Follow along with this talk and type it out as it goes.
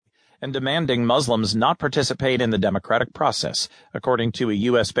and demanding Muslims not participate in the democratic process, according to a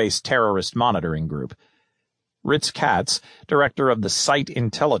U.S.-based terrorist monitoring group. Ritz Katz, director of the Site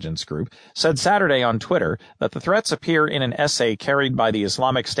Intelligence Group, said Saturday on Twitter that the threats appear in an essay carried by the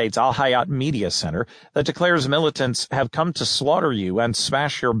Islamic State's Al-Hayat Media Center that declares militants have come to slaughter you and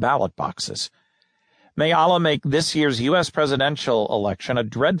smash your ballot boxes. May Allah make this year's U.S. presidential election a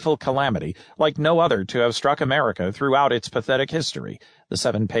dreadful calamity like no other to have struck America throughout its pathetic history, the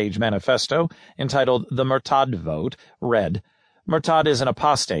 7-page manifesto, entitled The Murtad Vote, read. Murtad is an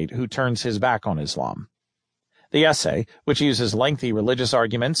apostate who turns his back on Islam. The essay, which uses lengthy religious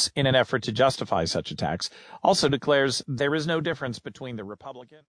arguments in an effort to justify such attacks, also declares there is no difference between the Republican